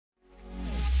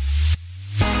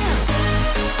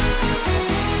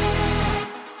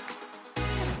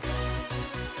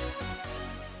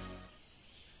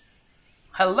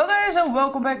Hello guys and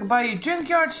welcome back by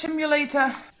Junkyard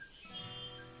Simulator.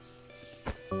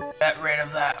 Get rid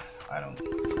of that. I don't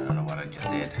know what I just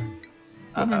did.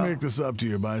 Let me make this up to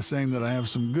you by saying that I have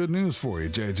some good news for you,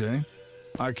 JJ.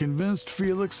 I convinced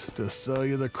Felix to sell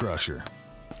you the Crusher.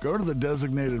 Go to the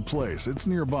designated place, it's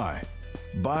nearby.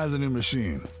 Buy the new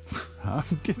machine.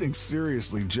 I'm getting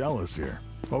seriously jealous here.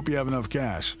 Hope you have enough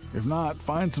cash. If not,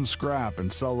 find some scrap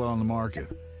and sell it on the market.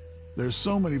 There's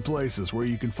so many places where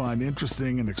you can find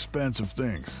interesting and expensive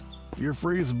things. You're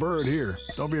free as a bird here.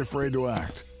 Don't be afraid to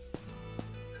act.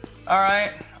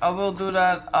 Alright, I will do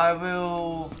that. I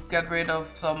will get rid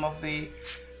of some of the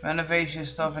renovation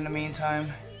stuff in the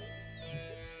meantime.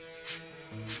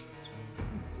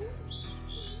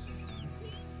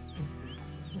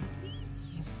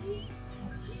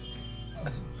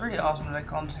 It's pretty awesome that I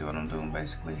can't see what I'm doing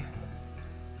basically.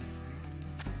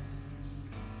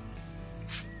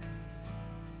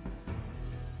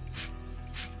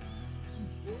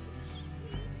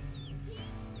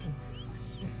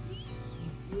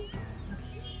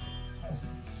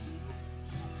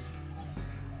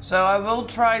 So I will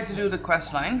try to do the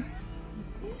quest line.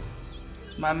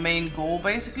 My main goal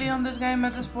basically on this game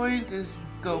at this point is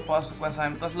go past the quest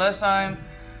line, because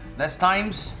last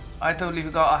times I totally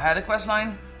forgot I had a quest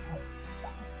line.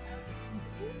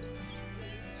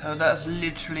 So that's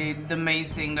literally the main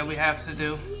thing that we have to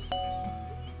do.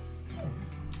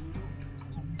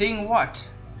 Ding what?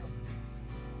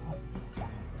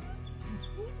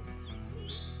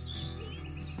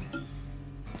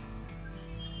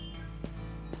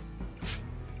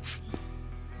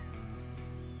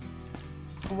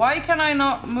 Why can I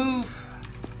not move?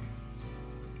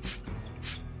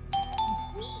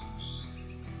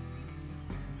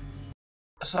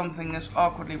 Something is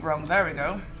awkwardly wrong. There we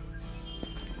go.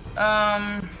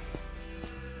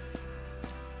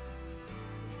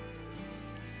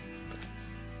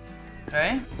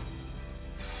 Okay.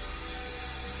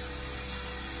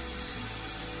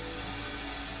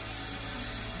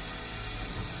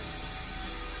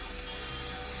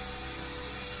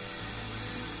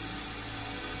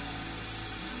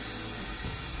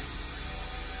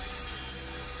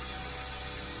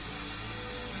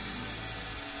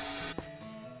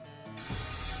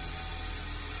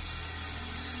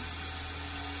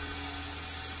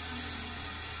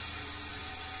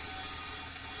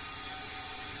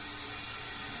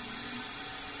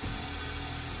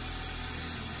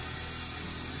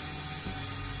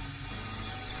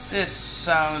 This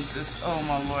sound is, oh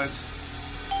my lord,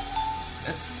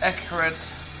 it's accurate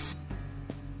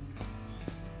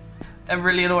and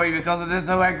really annoying because it is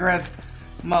so accurate.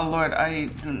 My lord, I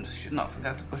should not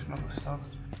forget to push my stop.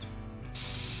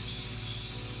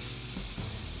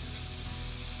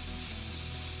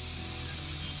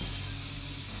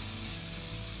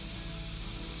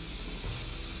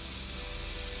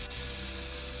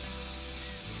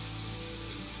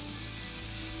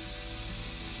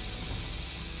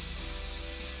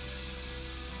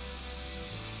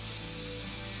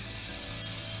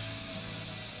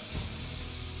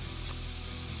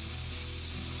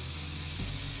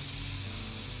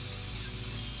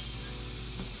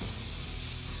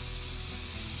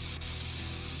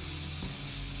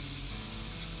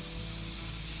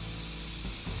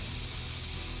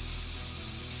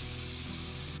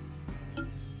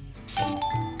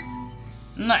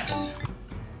 Nice.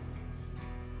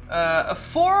 A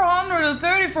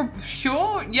 430 for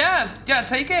sure? Yeah,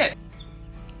 take it.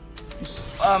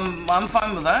 I'm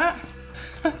fine with that.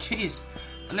 Jeez.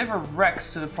 Deliver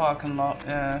Rex to the parking lot.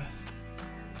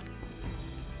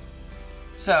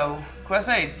 So, quest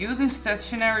 8. Using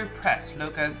stationary press.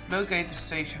 Locate the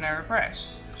stationary press.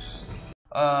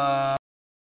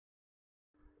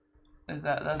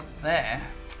 That's there.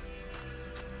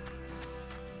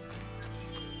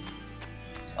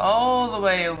 All the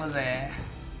way over there.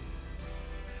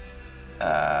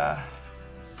 I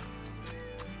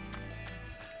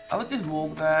would just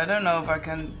walk there. I don't know if I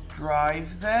can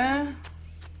drive there.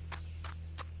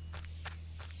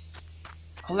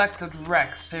 Collected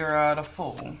Rex, 0 out of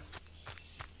 4.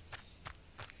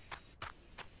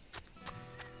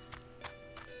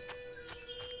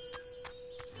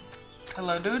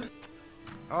 Hello, dude.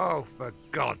 Oh, for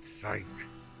God's sake.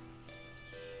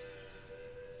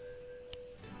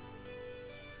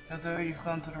 Although you've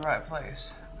gone to the right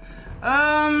place.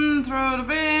 Throw the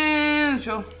bin.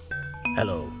 Sure.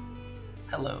 Hello.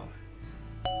 Hello.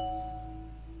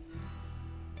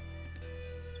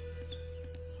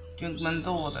 Junkman's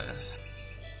orders.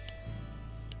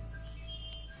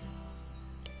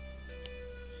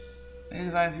 Need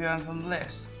to find a few items from the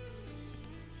list.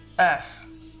 F.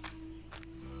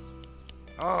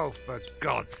 Oh, for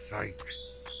God's sake.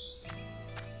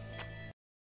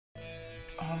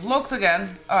 Locked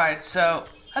again. Alright, so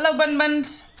hello Bun.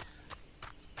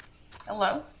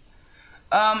 Hello.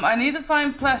 I need to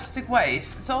find plastic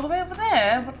waste. It's all the way over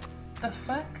there. What the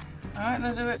fuck? Alright,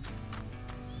 let's do it.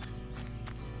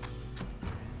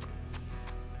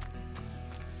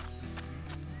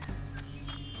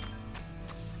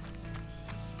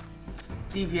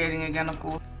 Deviating again, of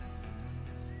course.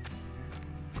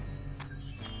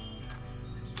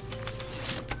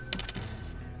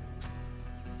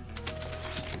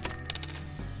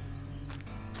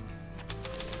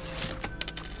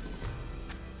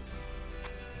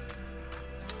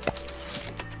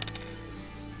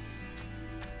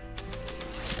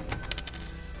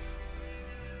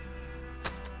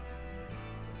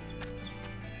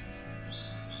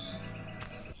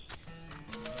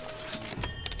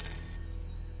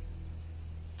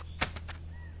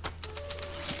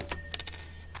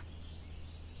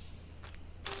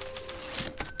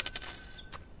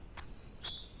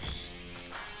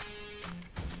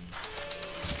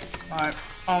 Alright,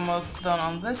 almost done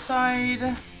on this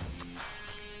side.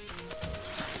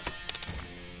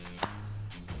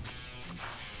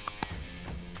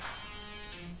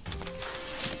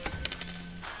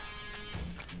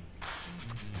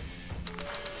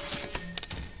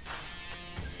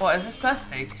 What, is this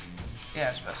plastic? Yeah,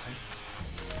 it's plastic.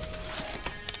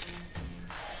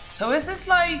 So is this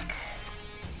like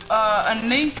a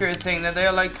nature thing that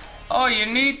they're like, oh, you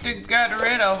need to get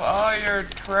rid of all your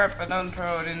crap and don't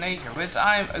throw it in nature, which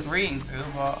I'm agreeing to,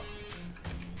 but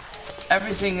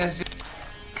everything is just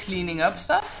cleaning up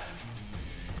stuff.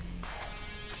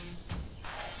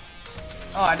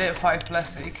 Oh, I did 5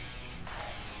 plastic.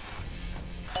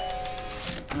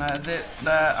 And I did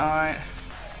that, alright.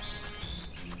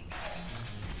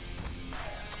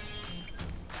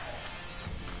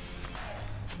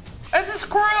 It's a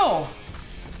squirrel!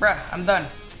 Bruh, I'm done.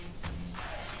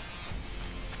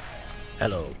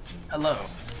 Hello. Hello.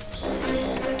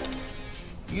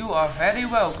 You are very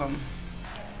welcome.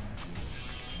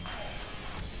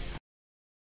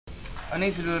 I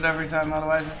need to do it every time,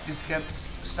 otherwise it just gets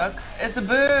stuck. It's a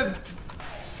boob!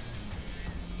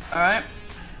 Alright.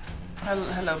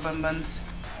 Hello, Buns.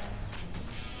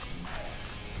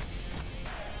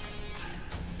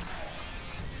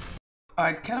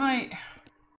 Alright, can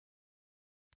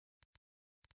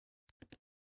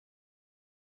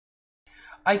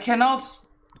I cannot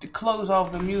close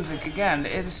off the music again,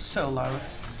 it is so loud.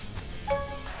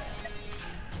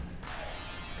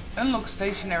 Unlock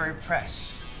stationary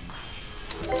press.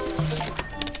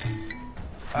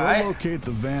 We'll locate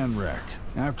the van wreck.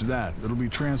 After that, it'll be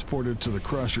transported to the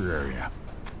crusher area.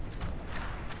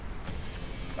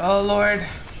 Oh Lord.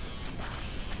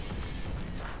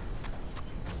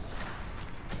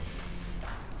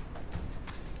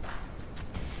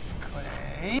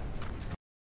 Clay.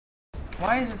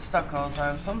 Why is it stuck all the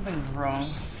time? Something's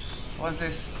wrong. What's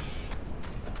this?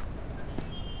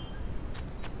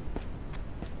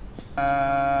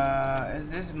 Is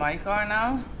this my car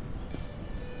now?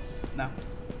 No.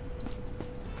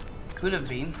 Could have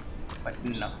been, but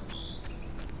no.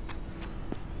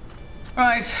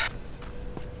 Right.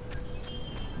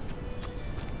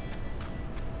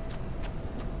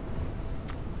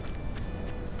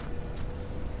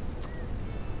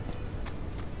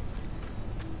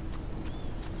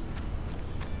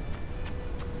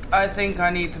 I think I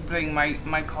need to bring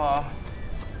my car.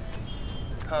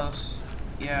 Cause,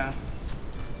 yeah.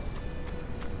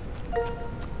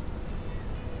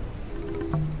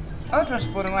 Oh,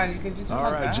 transporting line, you can do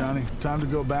All right, Johnny, time to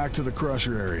go back to the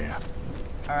crusher area.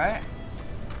 All right.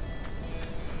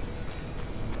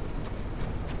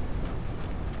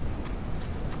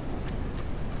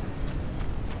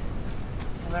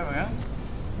 Well, there we go.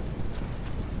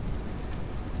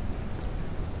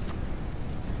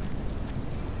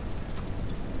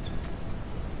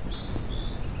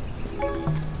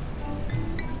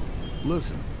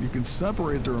 Listen, you can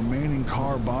separate the remaining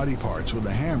car body parts with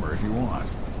a hammer if you want.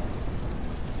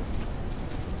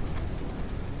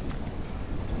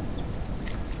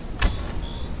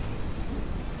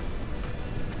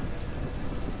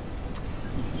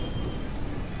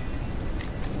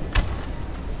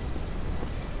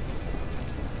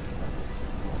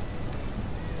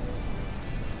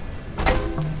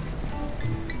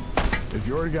 If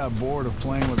you already got bored of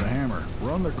playing with a hammer,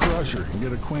 run the crusher and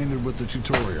get acquainted with the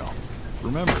tutorial.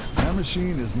 Remember, that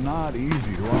machine is not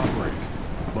easy to operate.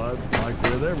 But, like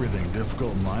with everything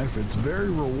difficult in life, it's very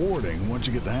rewarding once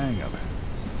you get the hang of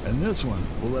it. And this one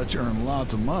will let you earn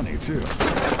lots of money, too.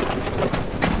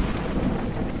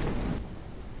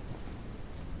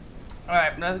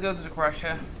 Alright, let's go to the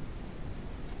crusher.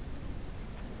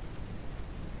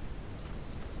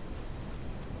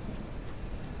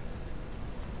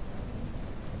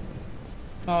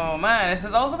 Oh man, is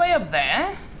it all the way up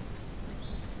there?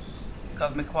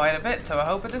 Got me quite a bit, so I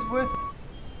hope it is worth it.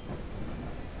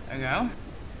 There we go.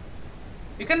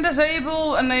 You can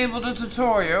enable the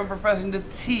tutorial by pressing the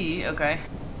T. Okay.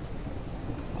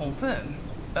 Confirm.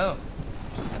 Oh.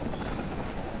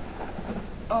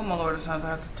 Oh my lord, it sounds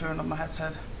like I had to turn on my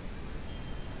headset.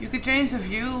 You can change the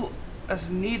view as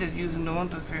needed using the 1,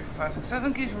 2, 3, 4, 5, 6,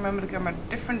 7 keys. Remember the camera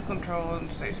different control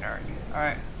and stationary.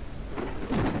 Alright.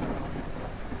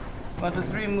 1, 2,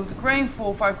 3 move the crane,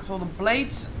 4, 5 control the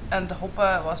blades, and the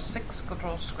hopper was 6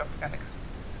 control scrap mechanics.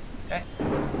 Okay.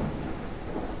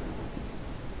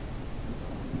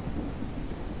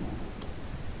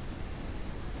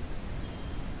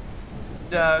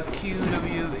 The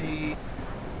QWE.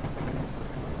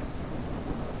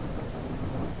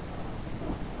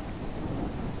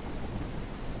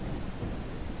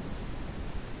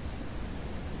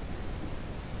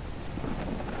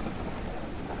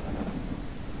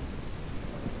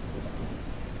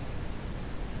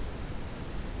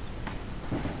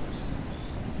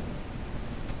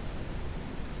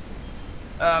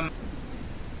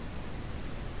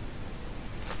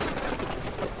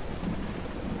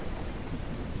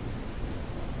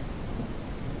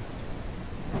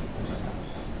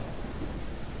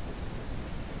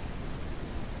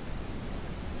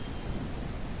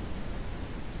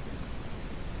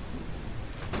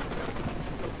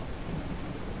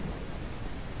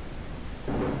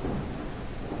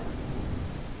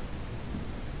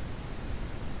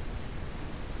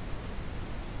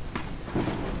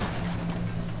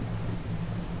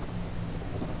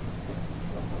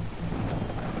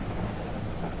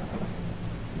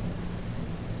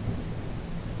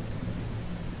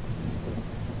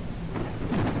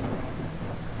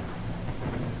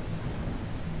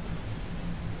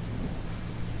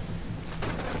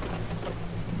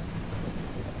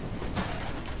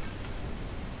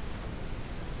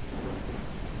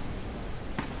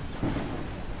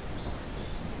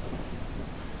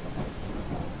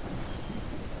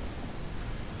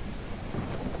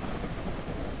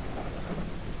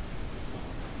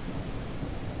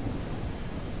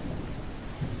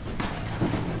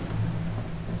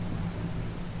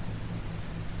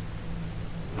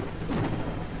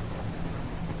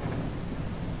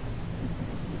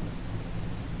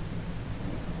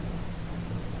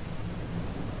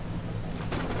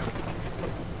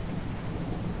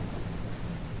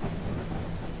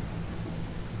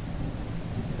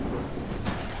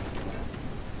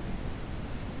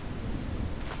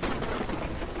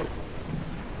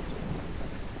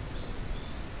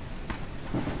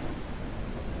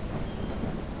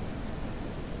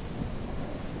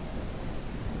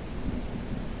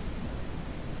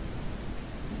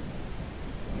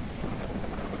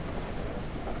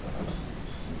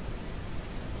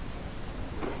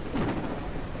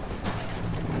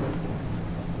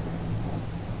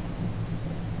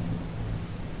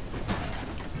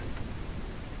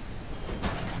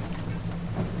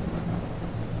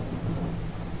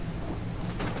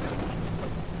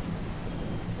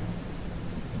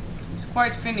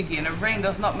 Quite finicky, and the rain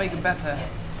does not make it better.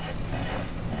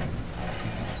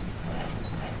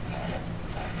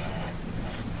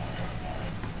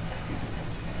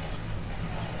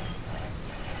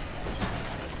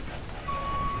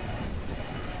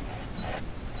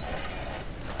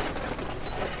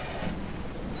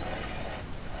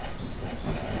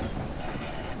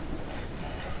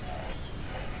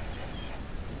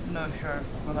 No, sure,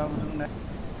 what I was doing there.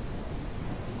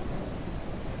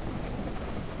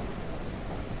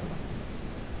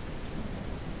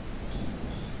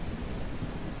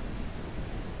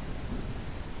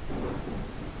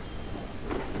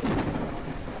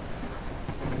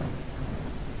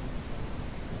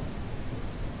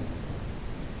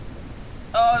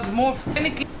 Oh, it's more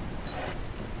finicky.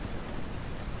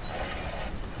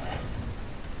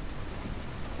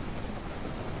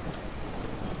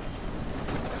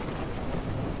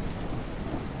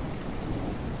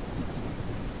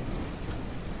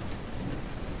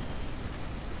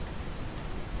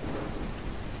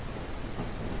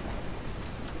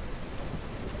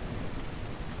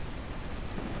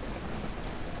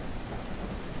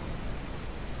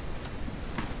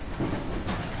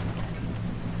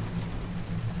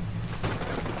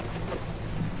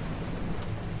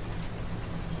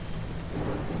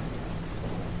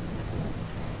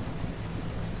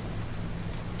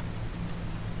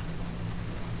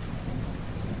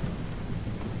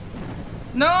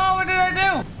 No, what did I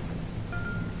do?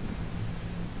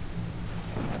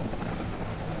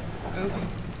 Oops.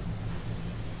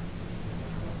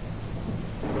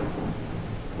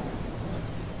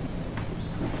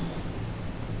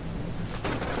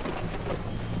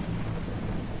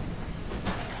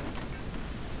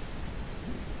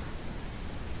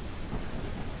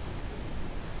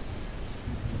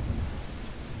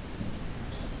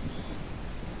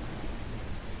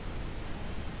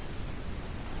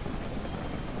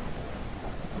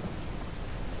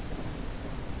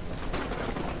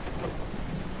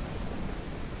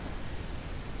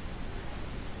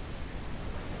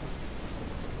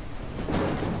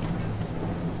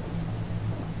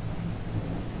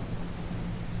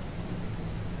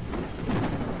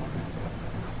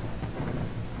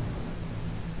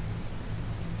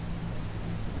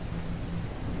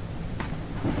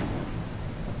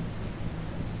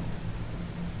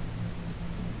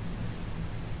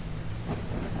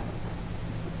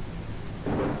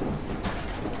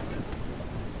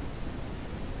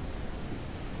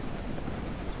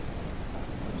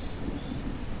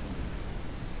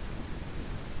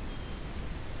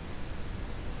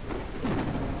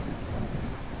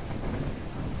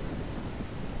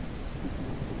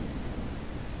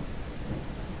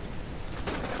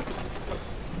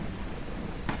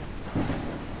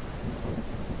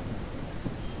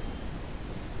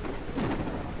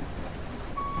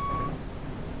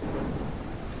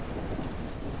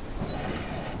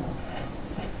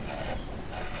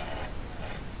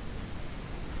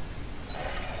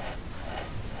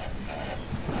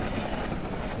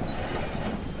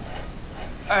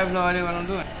 I have no idea what I'm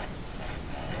doing.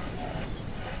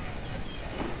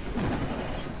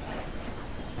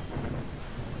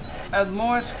 Add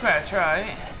more scratch,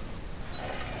 right?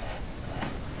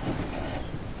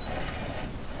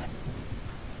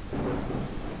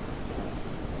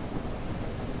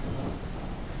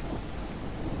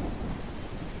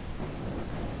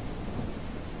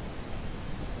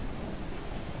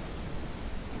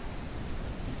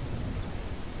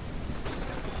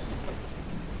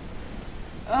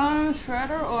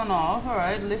 Shredder on off,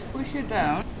 alright, lift push it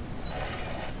down.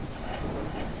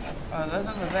 Oh, that's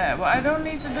over there. Well, I don't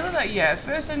need to do that yet.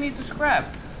 First I need to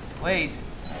scrap. Wait.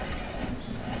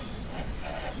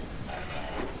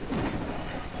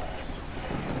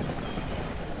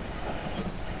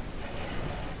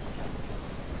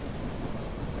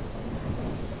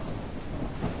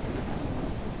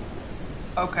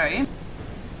 Okay.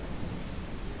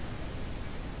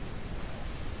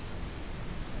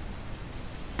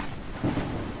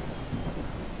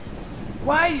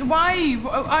 Why?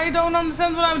 I don't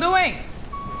understand what I'm doing.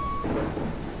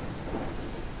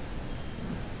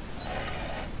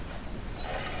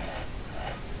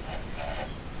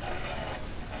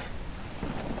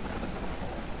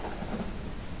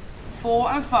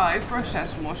 Four and 5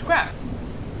 process more scrap.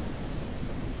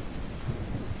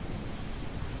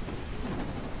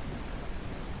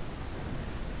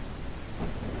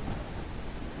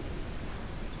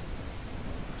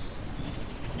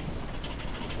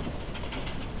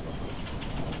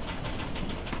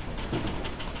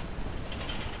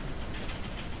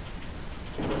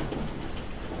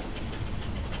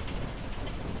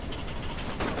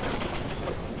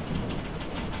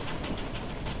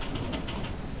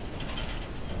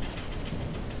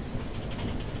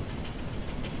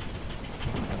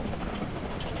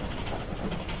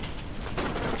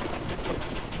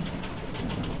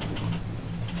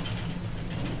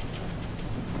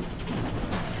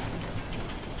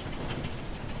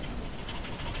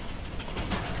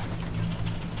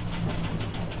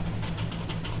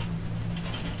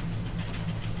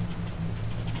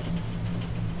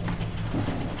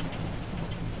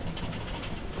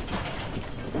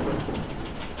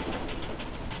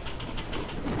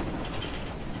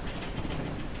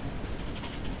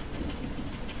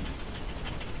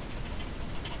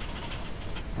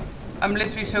 I'm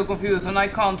literally so confused and I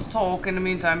can't talk in the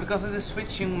meantime because it is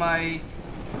switching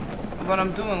what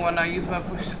I'm doing when I use my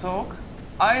push to talk.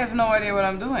 I have no idea what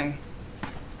I'm doing.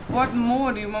 What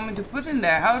more do you want me to put in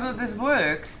there? How does this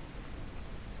work?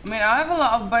 I mean, I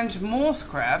have a bunch more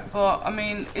scrap, but I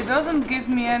mean, it doesn't give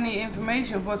me any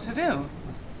information of what to do.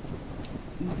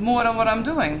 More than what I'm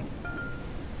doing.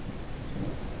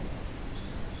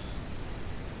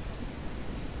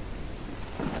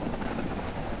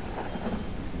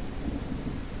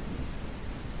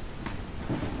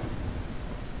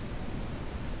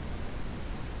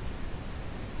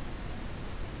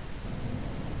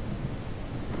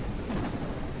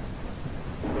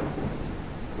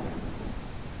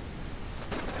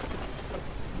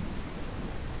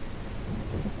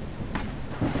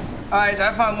 Alright,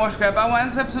 I found more scrap. I will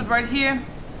end this episode right here.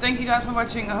 Thank you guys for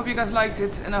watching. I hope you guys liked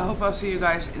it. And I hope I'll see you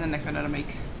guys in the next one that I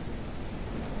make.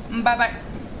 Bye bye.